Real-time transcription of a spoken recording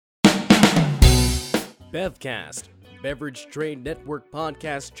Bevcast, Beverage Trade Network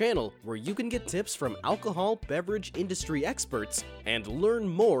podcast channel where you can get tips from alcohol beverage industry experts and learn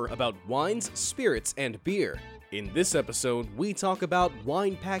more about wines, spirits, and beer. In this episode, we talk about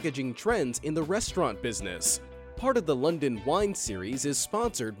wine packaging trends in the restaurant business. Part of the London Wine Series is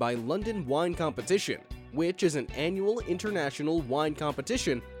sponsored by London Wine Competition, which is an annual international wine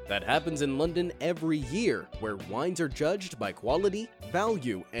competition that happens in London every year, where wines are judged by quality,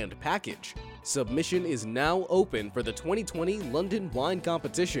 value, and package. Submission is now open for the 2020 London Wine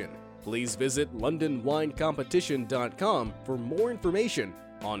Competition. Please visit londonwinecompetition.com for more information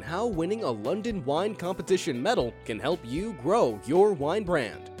on how winning a London Wine Competition medal can help you grow your wine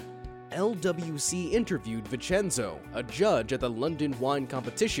brand. LWC interviewed Vincenzo, a judge at the London Wine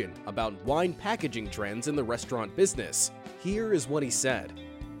Competition, about wine packaging trends in the restaurant business. Here is what he said.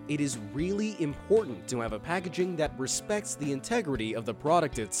 It is really important to have a packaging that respects the integrity of the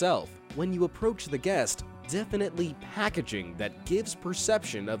product itself. When you approach the guest, definitely packaging that gives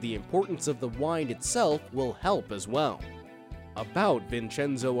perception of the importance of the wine itself will help as well. About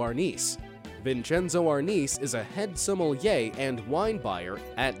Vincenzo Arnese. Vincenzo Arnese is a head sommelier and wine buyer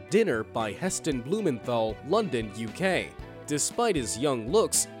at Dinner by Heston Blumenthal, London, UK. Despite his young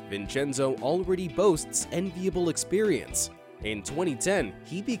looks, Vincenzo already boasts enviable experience. In 2010,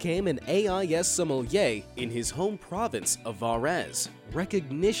 he became an AIS sommelier in his home province of Varese,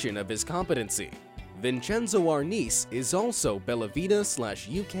 recognition of his competency. Vincenzo Arnese is also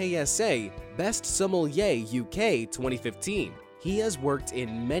Bellavita/UKSA Best Sommelier UK 2015. He has worked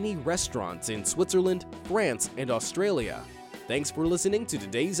in many restaurants in Switzerland, France, and Australia. Thanks for listening to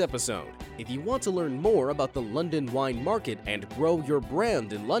today's episode. If you want to learn more about the London wine market and grow your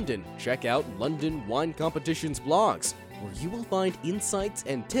brand in London, check out London Wine Competition's blogs, where you will find insights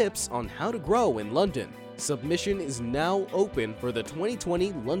and tips on how to grow in London. Submission is now open for the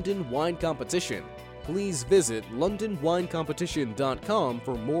 2020 London Wine Competition. Please visit londonwinecompetition.com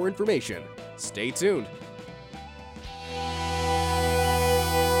for more information. Stay tuned.